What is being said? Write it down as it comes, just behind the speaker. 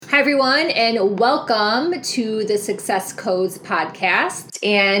everyone, and welcome to the Success Codes podcast.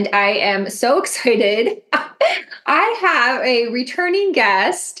 And I am so excited. I have a returning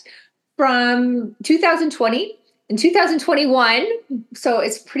guest from 2020 and 2021. So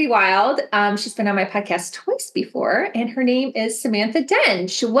it's pretty wild. She's been on my podcast twice before, and her name is Samantha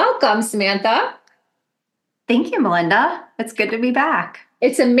Dench. Welcome, Samantha. Thank you, Melinda. It's good to be back.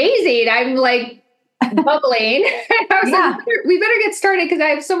 It's amazing. I'm like bubbling. I was like, we better get started because I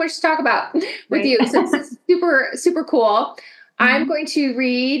have so much to talk about with you. So this is super, super cool. I'm going to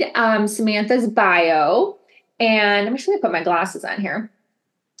read Samantha's bio, and I'm just going to put my glasses on here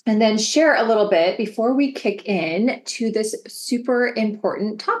and then share a little bit before we kick in to this super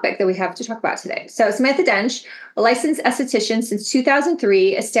important topic that we have to talk about today. So Samantha Dench, a licensed esthetician since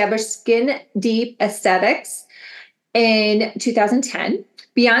 2003, established Skin Deep Aesthetics in 2010.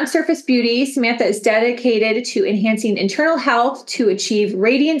 Beyond surface beauty, Samantha is dedicated to enhancing internal health to achieve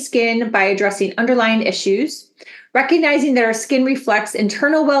radiant skin by addressing underlying issues. Recognizing that our skin reflects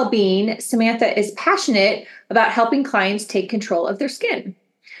internal well-being, Samantha is passionate about helping clients take control of their skin.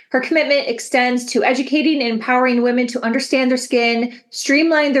 Her commitment extends to educating and empowering women to understand their skin,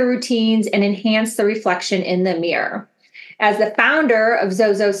 streamline their routines, and enhance the reflection in the mirror. As the founder of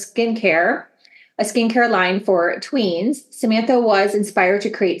Zozo Skincare, a skincare line for tweens, Samantha was inspired to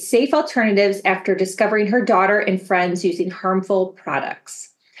create safe alternatives after discovering her daughter and friends using harmful products.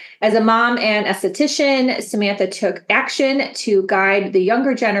 As a mom and esthetician, Samantha took action to guide the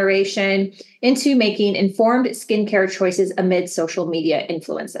younger generation into making informed skincare choices amid social media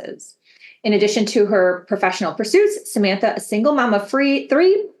influences. In addition to her professional pursuits, Samantha, a single mom of three,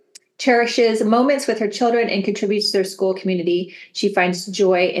 cherishes moments with her children and contributes to their school community. She finds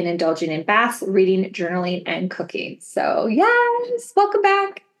joy in indulging in baths, reading, journaling, and cooking. So yes, welcome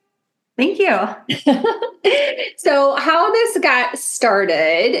back. Thank you. So how this got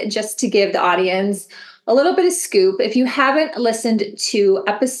started, just to give the audience a little bit of scoop, if you haven't listened to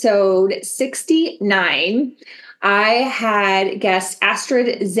episode 69, I had guest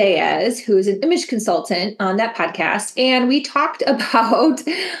Astrid Zayas, who is an image consultant on that podcast, and we talked about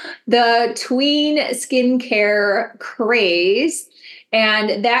the tween skincare craze.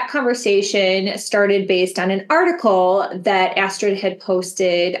 And that conversation started based on an article that Astrid had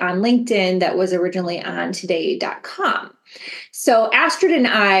posted on LinkedIn that was originally on today.com. So Astrid and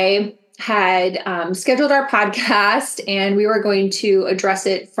I had scheduled our podcast, and we were going to address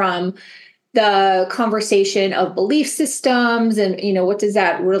it from the conversation of belief systems and, what does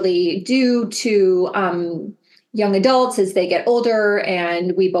that really do to young adults as they get older.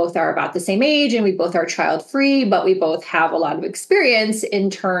 And we both are about the same age and we both are child-free, but we both have a lot of experience in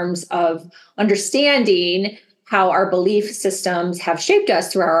terms of understanding how our belief systems have shaped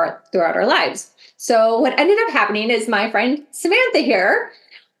us throughout our lives. So what ended up happening is my friend Samantha here,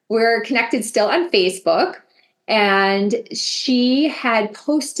 we're connected still on Facebook, and she had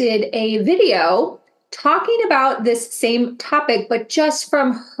posted a video talking about this same topic, but just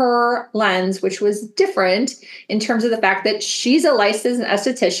from her lens, which was different in terms of the fact that she's a licensed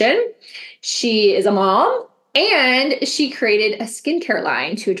esthetician, she is a mom, and she created a skincare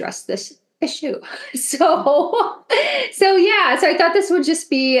line to address this issue. So I thought this would just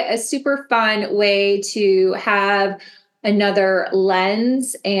be a super fun way to have another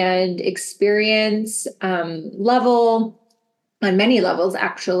lens and experience level on many levels,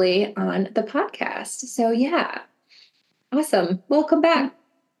 actually, on the podcast. So yeah, awesome. Welcome back.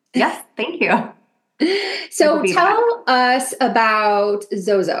 Yes, thank you. So tell us about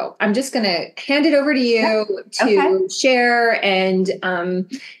Zozo. I'm just going to hand it over to you to share, and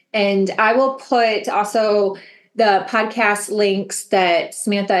I will put also the podcast links that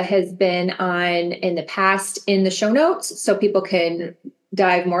Samantha has been on in the past in the show notes so people can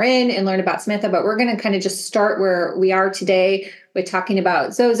dive more in and learn about Samantha. But we're going to kind of just start where we are today with talking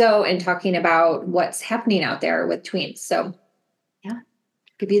about Zozo and talking about what's happening out there with tweens. So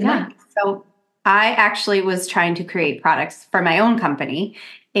give you the mic. So I actually was trying to create products for my own company,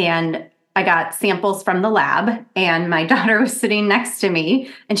 and I got samples from the lab, and my daughter was sitting next to me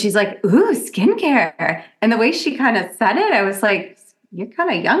and she's like, ooh, skincare. And the way she kind of said it, I was like, you're kind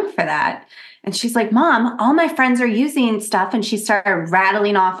of young for that. And she's like, Mom, all my friends are using stuff. And she started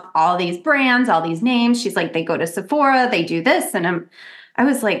rattling off all these brands, all these names. She's like, they go to Sephora, they do this. And I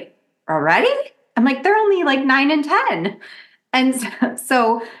was like, already? I'm like, they're only like 9 and 10. And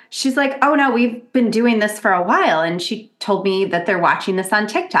so she's like, oh no, we've been doing this for a while. And she told me that they're watching this on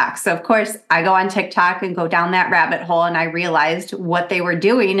TikTok. So of course I go on TikTok and go down that rabbit hole, and I realized what they were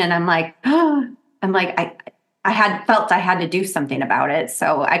doing. And I'm like, I had felt I had to do something about it.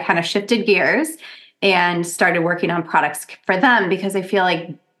 So I kind of shifted gears and started working on products for them, because I feel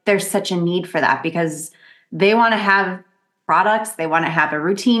like there's such a need for that because they want to have products, they want to have a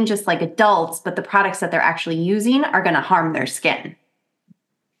routine just like adults, but the products that they're actually using are going to harm their skin.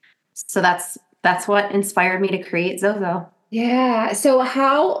 So that's what inspired me to create Zozo. Yeah. So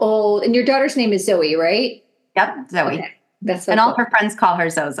how old, and your daughter's name is Zoe, right? Yep, Zoe. Okay. That's so and all cool. her friends call her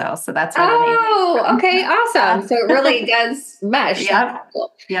Zozo, so that's where the name Oh, okay. Awesome. Yeah. So it really does mesh. That's Yep.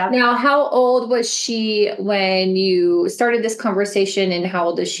 cool. Yep. Now, how old was she when you started this conversation, and how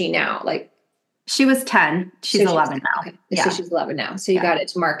old is she now? Like, She was 10. She's 11 now. okay. Yeah. So she's 11 now. So you Yeah. got it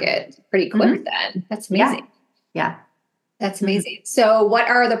to market pretty quick then. That's amazing. Yeah. That's amazing. So what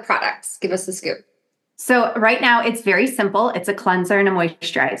are the products? Give us the scoop. So right now it's very simple. It's a cleanser and a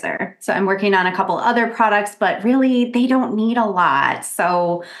moisturizer. So I'm working on a couple other products, but really they don't need a lot.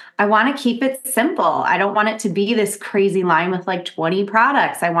 So I want to keep it simple. I don't want it to be this crazy line with like 20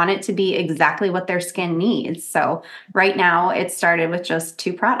 products. I want it to be exactly what their skin needs. So right now it started with just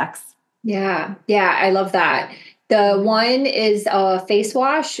 2 products. Yeah. Yeah. I love that. The one is a face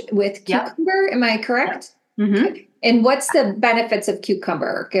wash with cucumber. Am I correct? Mm-hmm. Okay. And what's the benefits of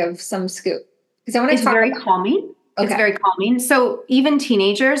cucumber? Give some scoop. Because I want to It's talk very about calming. Okay. It's very calming. So even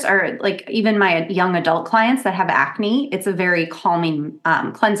teenagers or like even my young adult clients that have acne, it's a very calming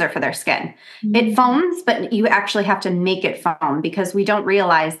cleanser for their skin. It foams, but you actually have to make it foam because we don't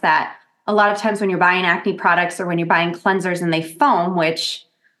realize that a lot of times when you're buying acne products or when you're buying cleansers and they foam, which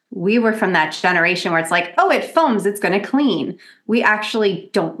we were from that generation where it's like, oh, it foams, it's going to clean. We actually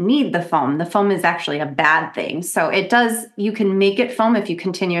don't need the foam. The foam is actually a bad thing. So you can make it foam if you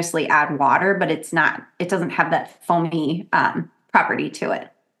continuously add water, but it doesn't have that foamy property to it.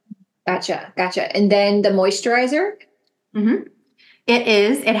 Gotcha. And then the moisturizer? Mm-hmm.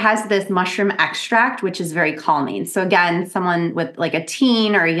 It has this mushroom extract, which is very calming. So again, someone with like a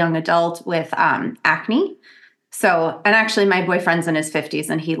teen or a young adult with acne. So, and actually my boyfriend's in his 50s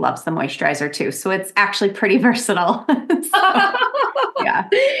and he loves the moisturizer too. So it's actually pretty versatile. Yeah.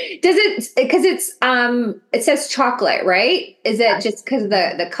 Does it, because it says chocolate, right? Is it just because of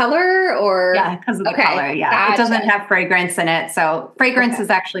the color or? Yeah, because of the color. Yeah. Gotcha. It doesn't have fragrance in it. So fragrance is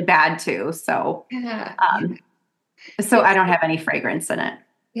actually bad too. So, so I don't have any fragrance in it.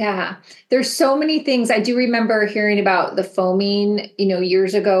 Yeah. There's so many things. I do remember hearing about the foaming,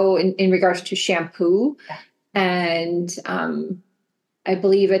 years ago in regards to shampoo. Yeah. And I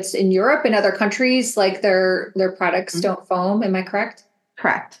believe it's in Europe and other countries, like their products don't foam. Am I correct?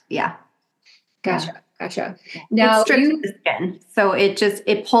 Correct. Yeah. Gotcha. Now it strips the skin. So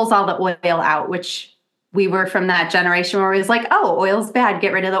it pulls all the oil out, which we were from that generation where it was like, oh, oil's bad,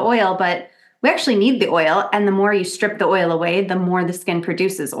 get rid of the oil. But we actually need the oil. And the more you strip the oil away, the more the skin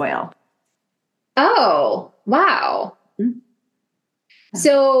produces oil. Oh, wow. Mm-hmm.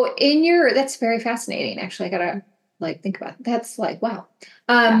 So that's very fascinating. Actually, I gotta think about it. That's wow.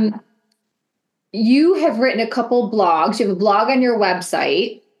 You have written a couple blogs. You have a blog on your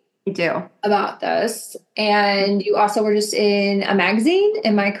website. I do. About this. And you also were just in a magazine.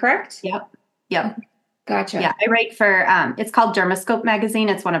 Am I correct? Yep. Gotcha. Yeah. I write for, it's called Dermoscope magazine.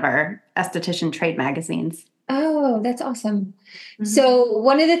 It's one of our esthetician trade magazines. Oh, that's awesome. Mm-hmm. So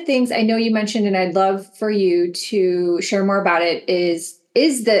one of the things I know you mentioned, and I'd love for you to share more about it, is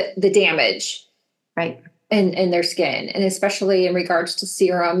the damage, right, in their skin, and especially in regards to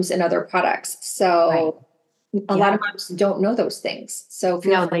serums and other products. So a lot of moms don't know those things. So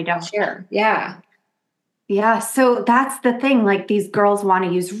no, they don't share. Yeah. Yeah. So that's the thing. Like these girls want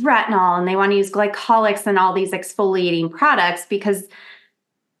to use retinol and they want to use glycolics and all these exfoliating products because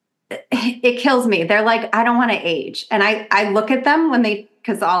it kills me. They're like, I don't want to age. And I look at them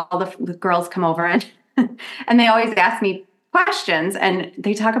because all the girls come over and they always ask me questions and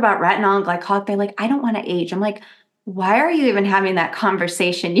they talk about retinol and glycolic. They're like, I don't want to age. I'm like, why are you even having that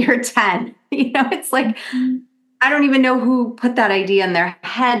conversation? You're 10. It's like, I don't even know who put that idea in their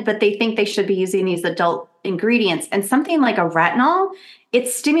head, but they think they should be using these adult ingredients. And something like a retinol, it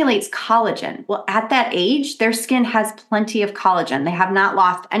stimulates collagen. Well, at that age, their skin has plenty of collagen. They have not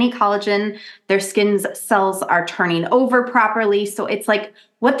lost any collagen. Their skin's cells are turning over properly. So it's like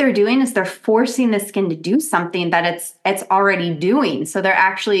what they're doing is they're forcing the skin to do something that it's already doing. So they're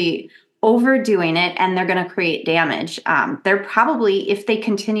actually overdoing it and they're going to create damage. They're probably, if they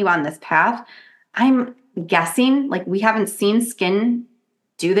continue on this path, I'm guessing, we haven't seen skin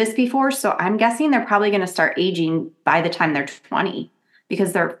do this before. So I'm guessing they're probably going to start aging by the time they're 20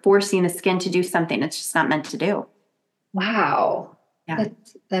 because they're forcing the skin to do something it's just not meant to do. Wow. Yeah.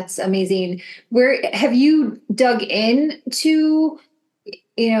 That's amazing. Where have you dug into,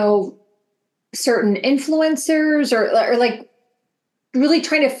 certain influencers or really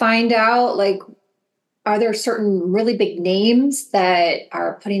trying to find out are there certain really big names that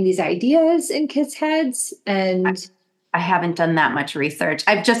are putting these ideas in kids' heads? And I haven't done that much research.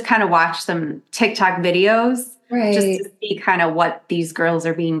 I've just kind of watched some TikTok videos just right, to see kind of what these girls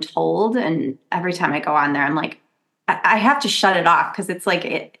are being told. And every time I go on there, I'm like, I have to shut it off because it's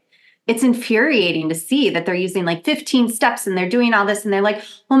like it's infuriating to see that they're using like 15 steps and they're doing all this and they're like,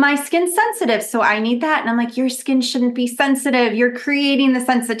 well, my skin's sensitive, so I need that. And I'm like, your skin shouldn't be sensitive. You're creating the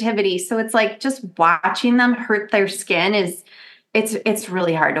sensitivity. So it's like just watching them hurt their skin it's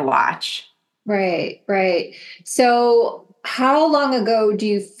really hard to watch. right, right. So, how long ago do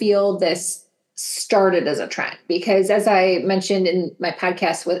you feel this started as a trend? Because, as I mentioned in my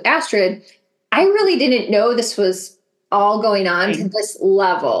podcast with Astrid, I really didn't know this was all going on to Right. this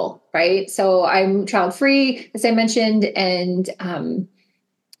level, right? So, I'm child free, as I mentioned, and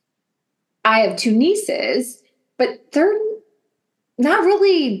I have two nieces, but they're not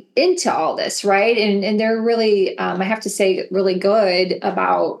really into all this, right? And they're really, I have to say, really good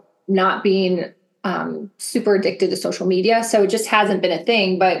about not being super addicted to social media. So it just hasn't been a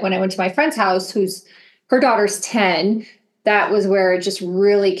thing. But when I went to my friend's house, who's her daughter's 10, that was where it just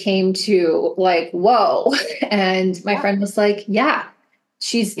really came to like, whoa. And my friend was like, yeah,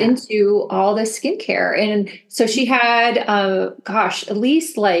 she's Yeah. into all this skincare. And so she had, gosh, at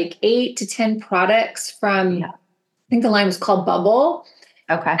least like 8 to 10 products from, Yeah. I think the line was called Bubble.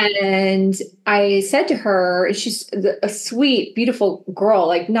 Okay. And I said to her, she's a sweet, beautiful girl,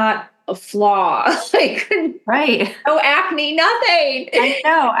 like not a flaw, like Right. no acne, nothing.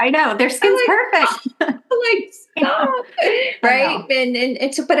 I know. Their I'm skin's perfect. like, I know. stop. I Right. know.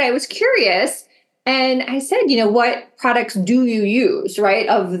 And so, but I was curious. And I said, what products do you use, right,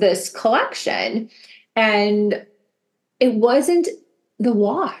 of this collection? And it wasn't the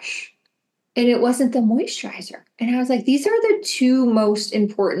wash and it wasn't the moisturizer. And I was like, these are the two most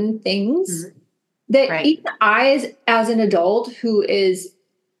important things Mhm. that Right. even I, as an adult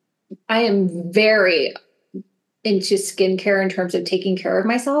I am very into skincare in terms of taking care of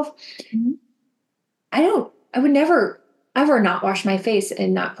myself. Mhm. I would never, ever not wash my face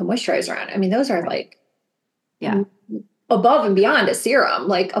and not put moisturizer on. I mean, those are Right. like Yeah. above and beyond a serum,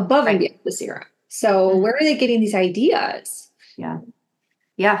 like above and Right. beyond the serum. So Mhm. where are they getting these ideas? Yeah.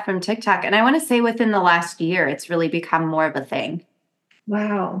 Yeah, from TikTok. And I want to say within the last year, it's really become more of a thing.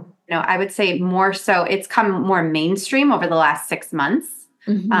 Wow. I would say more so it's come more mainstream over the last 6 months.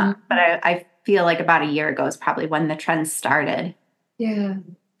 Mhm. But I feel like about a year ago is probably when the trend started. Yeah.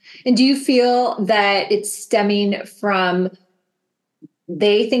 And do you feel that it's stemming from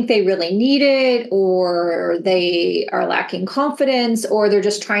they think they really need it, or they are lacking confidence, or they're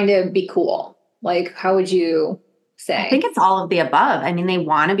just trying to be cool? Like, how would you I think say? it's all of the above. I mean, they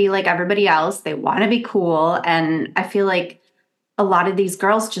want to be like everybody else. They want to be cool. And I feel like a lot of these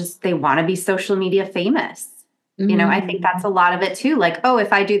girls just, they want to be social media famous. I think that's Mm. a lot of it too. Like, oh,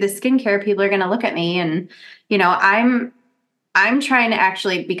 if I do the skincare, people are going to look at me. And, I'm trying to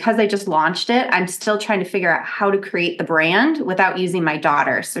actually, because I just launched it, I'm still trying to figure out how to create the brand without using my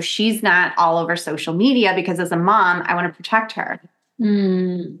daughter. So she's not all over social media because as a mom, I want to protect her.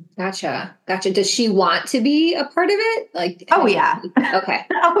 Gotcha. Gotcha. Does she want to be a part of it? Like, Oh, yeah. okay.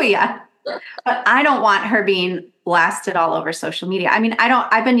 Oh, yeah. But I don't want her being blasted all over social media. I mean,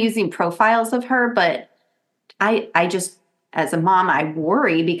 I've been using profiles of her, but I just, as a mom, I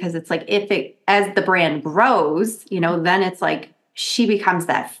worry because it's like as the brand grows, then it's like she becomes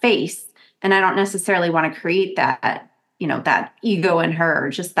that face. And I don't necessarily want to create that ego in her or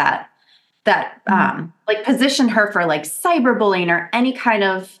just like position her for like cyberbullying or any kind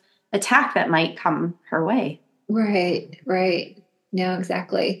of attack that might come her way. Right, right. No,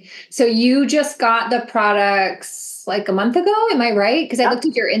 exactly. So you just got the products like a month ago, am I right? Because I Yep. looked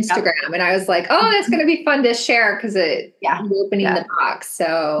at your Yep. Instagram and I was like, oh, that's going to be fun to share because Yeah. you're opening Yeah. the box.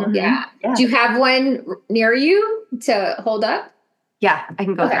 So Hmm. yeah. Yeah. Do you have one near you to hold up? Yeah. I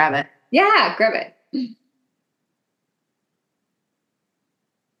can go Okay. grab it. Yeah, grab it.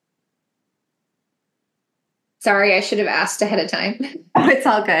 Sorry, I should have asked ahead of time. Oh, it's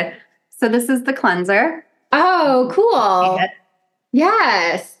all good. So this is the cleanser. Oh, See cool. it?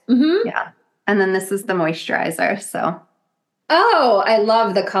 Yes. Yeah. And then this is the moisturizer. So Oh, I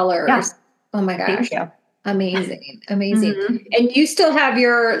love the yeah, colors. Oh my gosh. thank you. Amazing. Amazing. Hmm. And you still have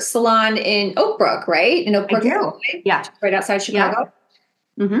your salon in Oak Brook, right? In Oak I Brook, do. Illinois, Yeah. right outside Yeah. Chicago.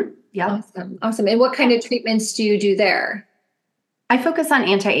 Yeah. Awesome. Awesome. And what kind of treatments do you do there? I focus on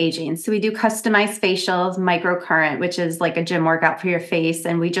anti-aging. So we do customized facials, microcurrent, which is like a gym workout for your face.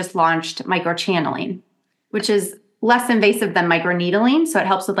 And we just launched microchanneling, which is less invasive than microneedling. So it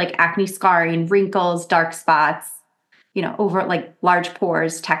helps with like acne scarring, wrinkles, dark spots, over like large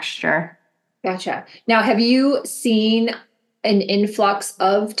pores, texture. Gotcha. Now, have you seen an influx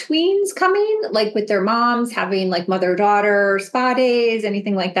of tweens coming, like with their moms having like mother-daughter spa days,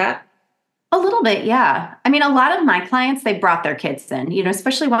 anything like that? A little bit, yeah. I mean, a lot of my clients, they brought their kids in,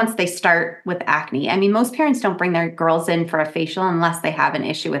 especially once they start with acne. I mean, most parents don't bring their girls in for a facial unless they have an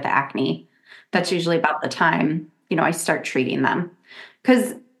issue with acne. That's usually about the time, I start treating them.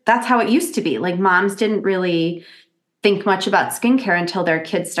 Because that's how it used to be. Like moms didn't really think much about skincare until their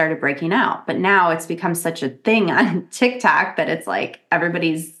kids started breaking out. But now it's become such a thing on TikTok that it's like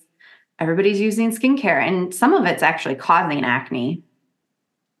everybody's using skincare, and some of it's actually causing acne.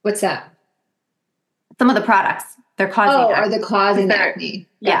 What's that? Some of the products, they're causing Oh, acne. are they causing the acne?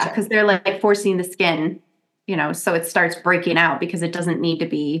 Yeah, Gotcha. because they're like forcing the skin, so it starts breaking out because it doesn't need to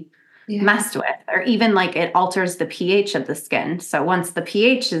be Yeah. messed with, or even like it alters the pH of the skin. So once the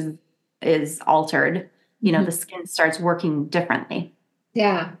pH is altered, the skin starts working differently.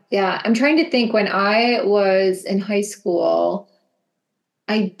 Yeah. Yeah. I'm trying to think when I was in high school,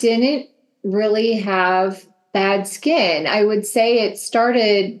 I didn't really have bad skin. I would say it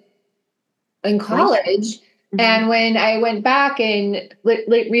started in college. And when I went back and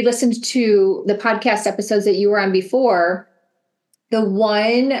re-listened to the podcast episodes that you were on before, the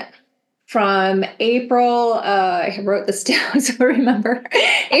one from April, I wrote this down so I remember,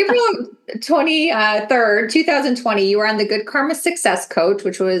 April 23rd, 2020, you were on the Good Karma Success Coach,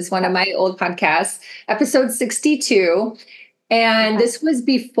 which was one of my old podcasts, episode 62. And this was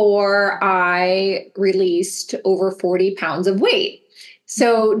before I released over 40 pounds of weight.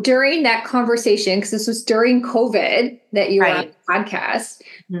 So during that conversation, because this was during COVID that you were on the podcast,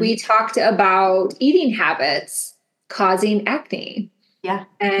 we talked about eating habits causing acne. Yeah.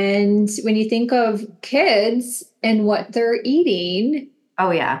 And when you think of kids and what they're eating,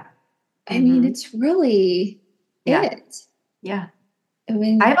 oh yeah. I mean, it's really it. Yeah. I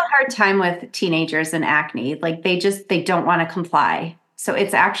mean, I have a hard time with teenagers and acne. Like they don't want to comply. So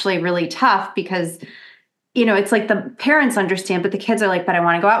it's actually really tough because, it's like the parents understand, but the kids are like, but I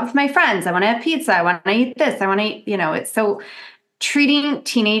want to go out with my friends. I want to have pizza. I want to eat this. I want to eat, it's so treating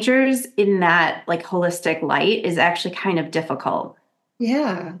teenagers in that like holistic light is actually kind of difficult.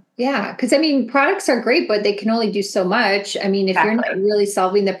 Yeah. Yeah. Because I mean, products are great, but they can only do so much. I mean, if you're not really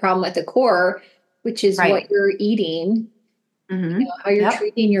solving the problem at the core, which is what you're eating, how you're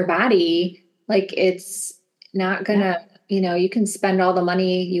treating your body, like it's not gonna, you can spend all the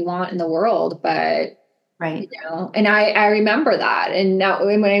money you want in the world, but and I remember that. And now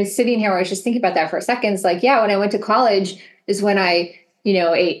when I was sitting here, I was just thinking about that for a second. It's like, yeah, when I went to college is when I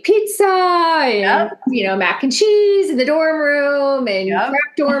ate pizza and, mac and cheese in the dorm room and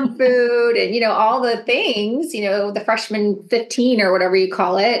crack dorm food and, all the things, the freshman 15 or whatever you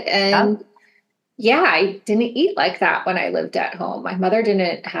call it. And I didn't eat like that when I lived at home. My mother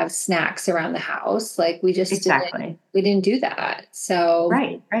didn't have snacks around the house. Like we just we didn't do that. So,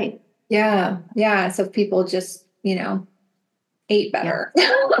 right. Yeah. Yeah. So people just, ate better.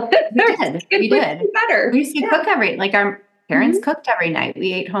 We did. Better. We used to cook our parents cooked every night.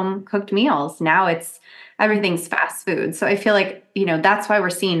 We ate home cooked meals. Now everything's fast food. So I feel like, that's why we're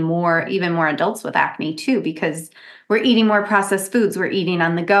seeing even more adults with acne too, because we're eating more processed foods. We're eating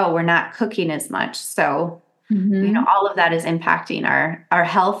on the go. We're not cooking as much. So, all of that is impacting our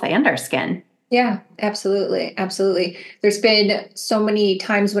health and our skin. Yeah, absolutely. Absolutely. There's been so many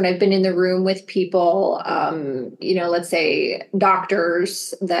times when I've been in the room with people, let's say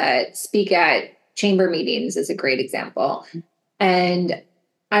doctors that speak at chamber meetings is a great example. And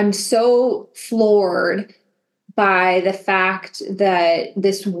I'm so floored by the fact that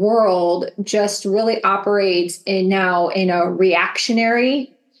this world just really operates in a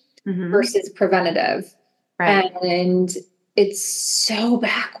reactionary versus preventative. Right. And it's so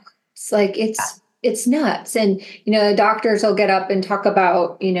backwards. Like it's nuts. And, the doctors will get up and talk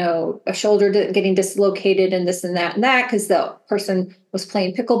about, a shoulder getting dislocated and this and that, because the person was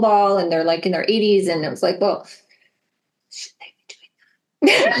playing pickleball and they're like in their 80s. And it was like, well, should they be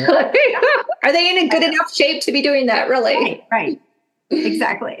doing that? Are they in a good enough shape to be doing that? Really? Right.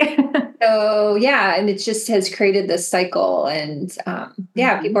 Exactly. So, yeah. And it just has created this cycle. And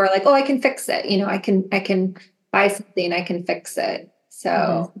people are like, oh, I can fix it. I can buy something, I can fix it.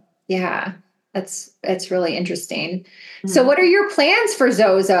 So yeah, that's really interesting. So what are your plans for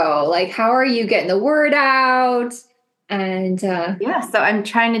Zozo? Like, how are you getting the word out? And so I'm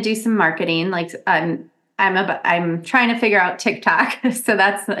trying to do some marketing. Like I'm trying to figure out TikTok. So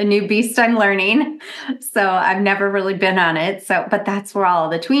that's a new beast I'm learning. So I've never really been on it. So, but that's where all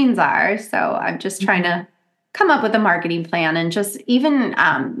the tweens are. So I'm just trying to come up with a marketing plan and just even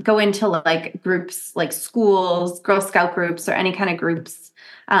go into like groups, like schools, Girl Scout groups, or any kind of groups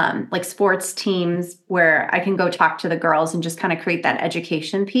like sports teams where I can go talk to the girls and just kind of create that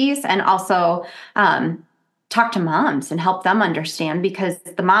education piece, and also talk to moms and help them understand, because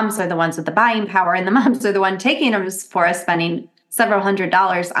the moms are the ones with the buying power, and the moms are the one taking them for us, spending several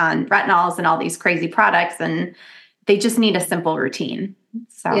 $100s on retinols and all these crazy products, and they just need a simple routine.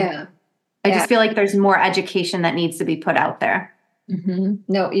 So I just feel like there's more education that needs to be put out there. Mm-hmm.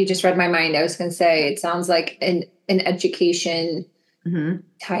 No, you just read my mind. I was going to say, it sounds like an education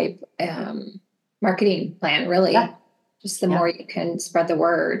type marketing plan, really. Yeah. Just the more you can spread the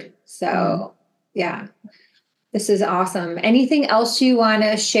word. So this is awesome. Anything else you want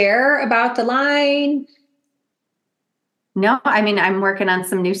to share about the line? No, I mean, I'm working on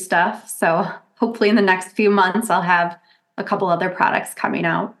some new stuff. So hopefully in the next few months, I'll have a couple other products coming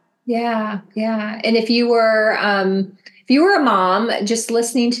out. Yeah. Yeah. And if you were a mom just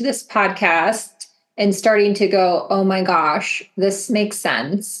listening to this podcast and starting to go, oh my gosh, this makes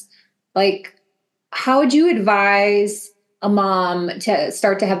sense. Like, how would you advise a mom to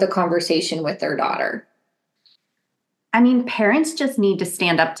start to have the conversation with their daughter? I mean, parents just need to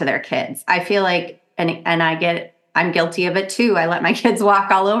stand up to their kids. I feel like, and I'm guilty of it too. I let my kids walk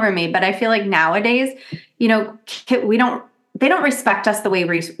all over me, but I feel like nowadays, they don't respect us the way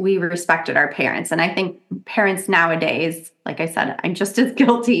we respected our parents. And I think parents nowadays, like I said, I'm just as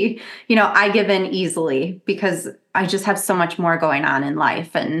guilty. I give in easily because I just have so much more going on in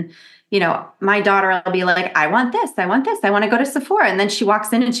life. And, my daughter will be like, I want this. I want to go to Sephora. And then she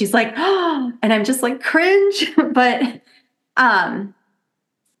walks in and she's like, oh, and I'm just like, cringe. But I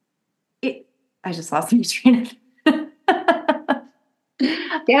just lost my train of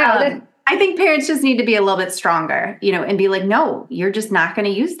I think parents just need to be a little bit stronger, and be like, no, you're just not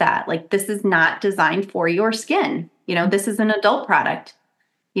going to use that. Like, this is not designed for your skin. This is an adult product.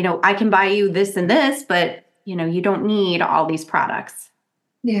 I can buy you this and this, but, you don't need all these products.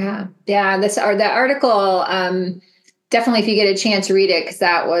 Yeah. Yeah. That article, definitely, if you get a chance, read it, because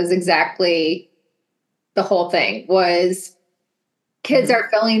that was exactly the whole thing. Was kids are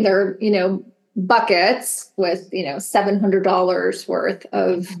filling their, buckets with, $700 worth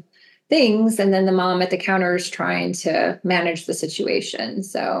of things. And then the mom at the counter is trying to manage the situation.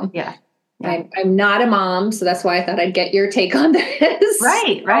 So I'm not a mom. So that's why I thought I'd get your take on this.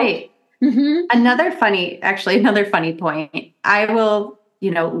 Right. Mm-hmm. Another funny point. I will,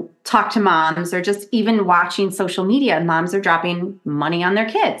 talk to moms, or just even watching social media, moms are dropping money on their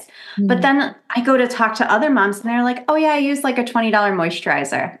kids. Mm-hmm. But then I go to talk to other moms and they're like, oh yeah, I use like a $20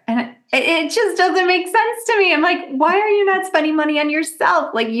 moisturizer. And it just doesn't make sense to me. I'm like, why are you not spending money on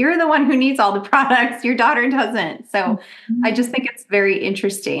yourself? Like, you're the one who needs all the products. Your daughter doesn't. So I just think it's very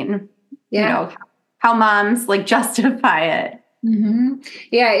interesting, how moms like justify it. Mm-hmm.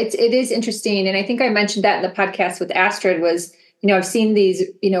 Yeah, it is interesting. And I think I mentioned that in the podcast with Astrid was, I've seen these,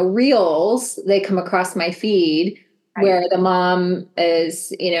 reels, they come across my feed where the mom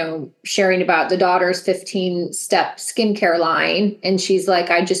is, sharing about the daughter's 15-step skincare line. And she's like,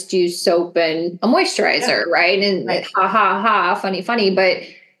 I just use soap and a moisturizer. Right. And ha, funny. But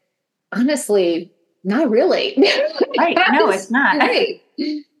honestly, not really. Right. No, it's not. Right.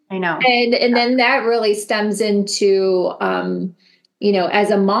 I know. And then that really stems into,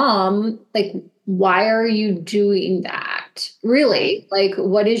 as a mom, like, why are you doing that? Really? Like,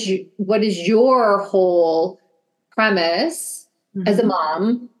 what is your whole premise as a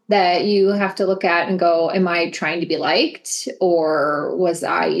mom that you have to look at and go, am I trying to be liked? Or was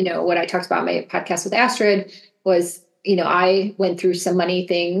I, what I talked about in my podcast with Astrid was, I went through some money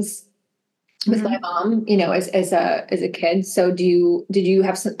things with my mom, as a kid. So did you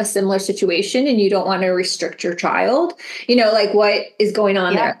have a similar situation, and you don't want to restrict your child? Like, what is going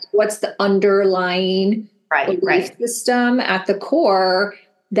on there? What's the underlying belief system at the core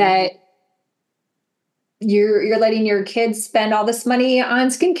that you're letting your kids spend all this money on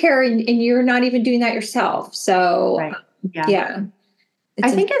skincare and you're not even doing that yourself? So I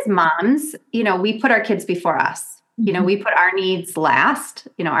think as moms, we put our kids before us. We put our needs last.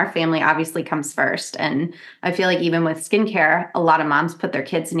 Our family obviously comes first. And I feel like even with skincare, a lot of moms put their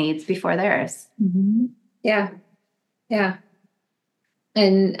kids' needs before theirs. Mm-hmm. Yeah. Yeah.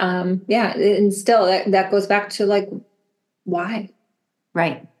 And and still that goes back to like, why?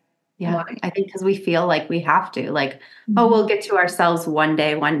 Right. Yeah. Why? I think because we feel like we have to, like, we'll get to ourselves one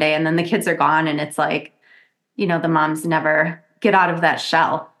day, and then the kids are gone. And it's like, the moms never get out of that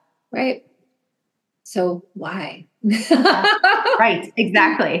shell. Right. So why? Right.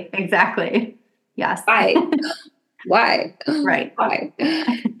 Exactly. Yes. Why? Right. Why?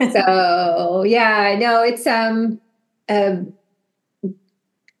 So no, it's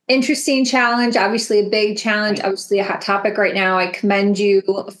Interesting challenge, obviously a big challenge, Right. obviously a hot topic right now. I commend you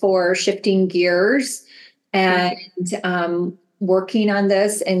for shifting gears Thank and you. working on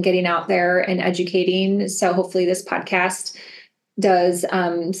this and getting out there and educating. So hopefully this podcast does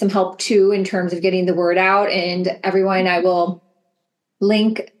some help too in terms of getting the word out. And everyone, I will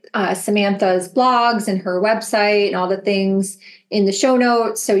link Samantha's blogs and her website and all the things in the show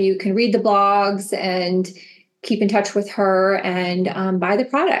notes so you can read the blogs and keep in touch with her and buy the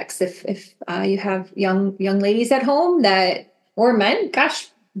products if you have young ladies at home that or men, gosh,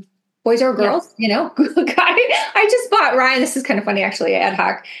 boys or Yes. girls, I just bought Ryan. This is kind of funny, actually, ad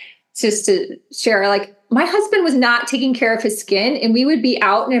hoc, just to share. Like, my husband was not taking care of his skin, and we would be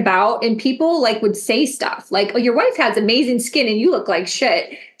out and about, and people like would say stuff like, "Oh, your wife has amazing skin, and you look like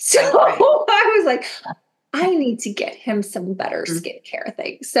shit." So Right. I was like, I need to get him some better Mhm. skincare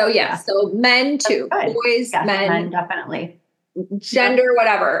things. So yeah, Yeah. so men That's too, good. boys, Yes, men men, definitely. Yep. gender,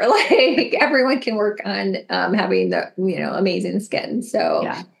 whatever. Like everyone can work on having the amazing skin. So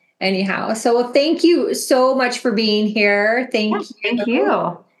Yeah. anyhow, so well, thank you so much for being here. Yeah. Thank Thank you.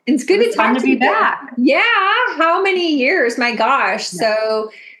 you. It's It good was to fun talk to to be you again. back. Yeah, how many years? My gosh. Yeah.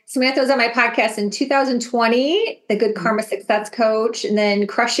 So Samantha was on my podcast in 2020, the Good Mhm. Karma Success Coach, and then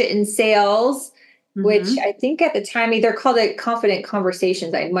Crush It in Sales, which Mhm. I think at the time either called it Confident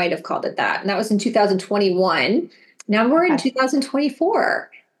Conversations. I might have called it that. And that was in 2021. Now we're in Okay. 2024.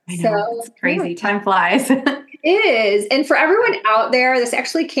 I know. It's So yeah, crazy. Time flies. it is. And for everyone out there, this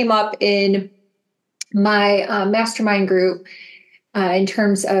actually came up in my mastermind group in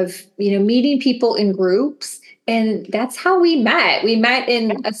terms of meeting people in groups, and that's how we met. We met Yeah.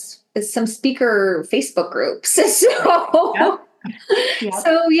 in some speaker Facebook groups. Right. Yep. So Yep.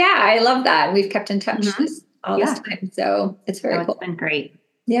 so yeah, I love that, and we've kept in touch Mhm. this all this Yeah. time. So it's No, very it's cool. been great.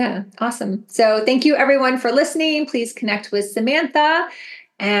 Yeah, awesome. So thank you everyone for listening. Please connect with Samantha,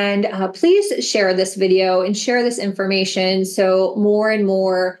 and please share this video and share this information so more and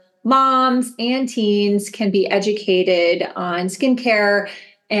more moms and teens can be educated on skincare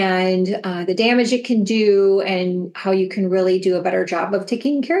and the damage it can do and how you can really do a better job of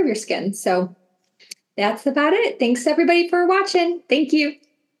taking care of your skin. So that's about it. Thanks everybody for watching. Thank you.